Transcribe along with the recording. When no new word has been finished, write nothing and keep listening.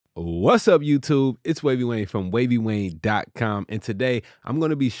What's up, YouTube? It's Wavy Wayne from wavywayne.com, and today I'm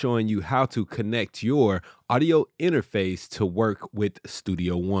going to be showing you how to connect your audio interface to work with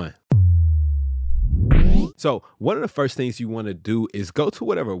Studio One. So one of the first things you want to do is go to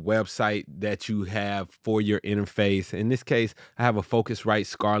whatever website that you have for your interface. In this case, I have a Focusrite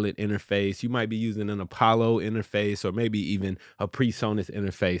Scarlett interface. You might be using an Apollo interface or maybe even a PreSonus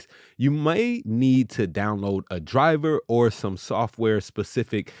interface. You may need to download a driver or some software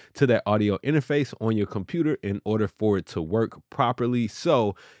specific to that audio interface on your computer in order for it to work properly.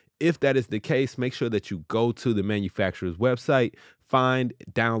 So if that is the case, make sure that you go to the manufacturer's website, find,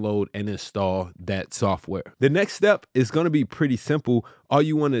 download, and install that software. The next step is going to be pretty simple. All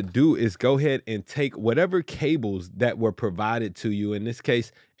you want to do is go ahead and take whatever cables that were provided to you, in this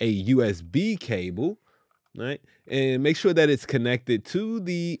case, a USB cable, right? And make sure that it's connected to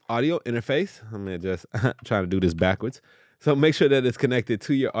the audio interface. I'm going to just try to do this backwards. So make sure that it's connected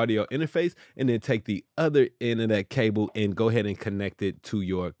to your audio interface, and then take the other end of that cable and go ahead and connect it to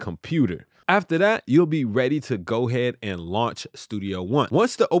your computer. After that, you'll be ready to go ahead and launch Studio One.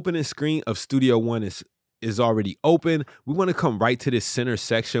 Once the opening screen of Studio One is already open, we want to come right to this center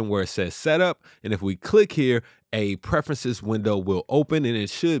section where it says Setup. And if we click here, a preferences window will open, and it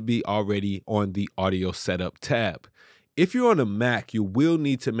should be already on the Audio Setup tab. If you're on a Mac, you will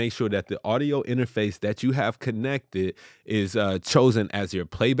need to make sure that the audio interface that you have connected is chosen as your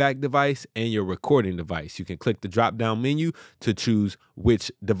playback device and your recording device. You can click the drop-down menu to choose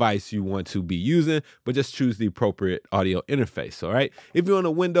which device you want to be using, but just choose the appropriate audio interface, all right? If you're on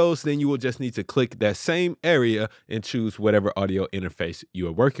a Windows, then you will just need to click that same area and choose whatever audio interface you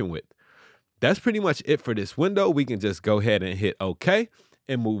are working with. That's pretty much it for this window. We can just go ahead and hit OK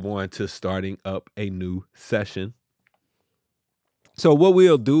and move on to starting up a new session. So what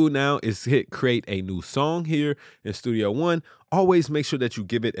we'll do now is hit create a new song here in Studio One. Always make sure that you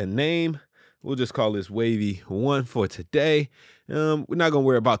give it a name. We'll just call this Wavy One for today. We're not going to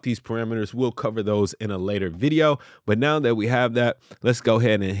worry about these parameters. We'll cover those in a later video. But now that we have that, let's go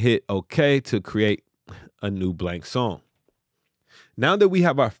ahead and hit OK to create a new blank song. Now that we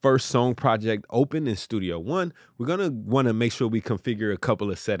have our first song project open in Studio One, we're going to want to make sure we configure a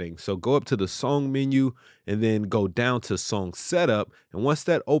couple of settings. So go up to the song menu and then go down to song setup. And once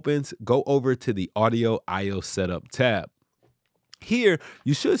that opens, go over to the audio IO setup tab. Here,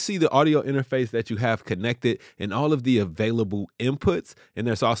 you should see the audio interface that you have connected and all of the available inputs. And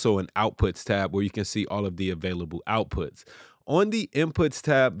there's also an outputs tab where you can see all of the available outputs. On the inputs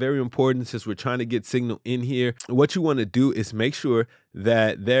tab, very important since we're trying to get signal in here, what you want to do is make sure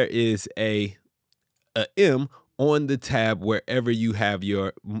that there is a M on the tab wherever you have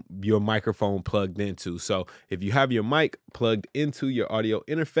your microphone plugged into. So if you have your mic plugged into your audio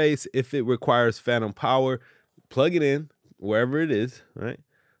interface, if it requires phantom power, plug it in wherever it is, right?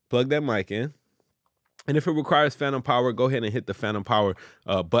 Plug that mic in. And if it requires phantom power, go ahead and hit the phantom power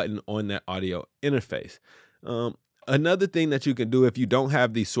button on that audio interface. Another thing that you can do if you don't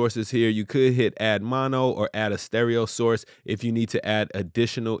have these sources here, you could hit add mono or add a stereo source if you need to add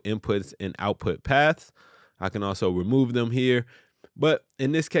additional inputs and output paths. I can also remove them here. But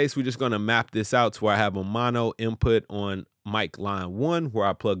in this case, we're just going to map this out to where I have a mono input on mic line 1 where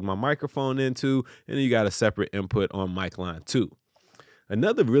I plug my microphone into, and then you got a separate input on mic line 2.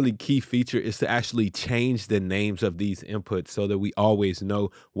 Another really key feature is to actually change the names of these inputs so that we always know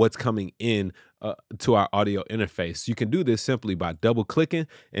what's coming in to our audio interface. You can do this simply by double clicking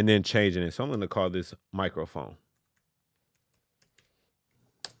and then changing it. So I'm going to call this microphone.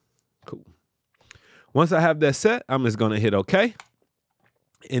 Cool. Once I have that set, I'm just going to hit OK.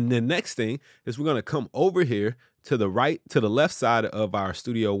 And the next thing is we're going to come over here to the left side of our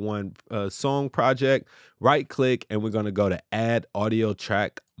Studio One song project, right click, and we're going to go to add audio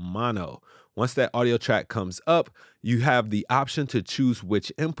track mono. Once that audio track comes up, you have the option to choose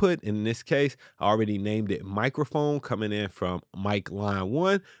which input. In this case, I already named it microphone coming in from mic line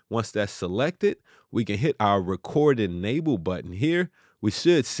 1. Once that's selected, we can hit our record enable button here. We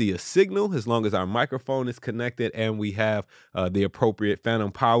should see a signal as long as our microphone is connected and we have the appropriate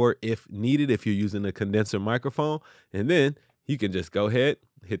phantom power if needed, if you're using a condenser microphone. And then you can just go ahead,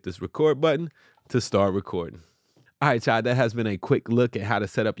 hit this record button to start recording. All right, y'all, that has been a quick look at how to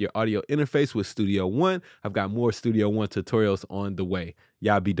set up your audio interface with Studio One. I've got more Studio One tutorials on the way.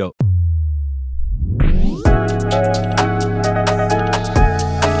 Y'all be dope.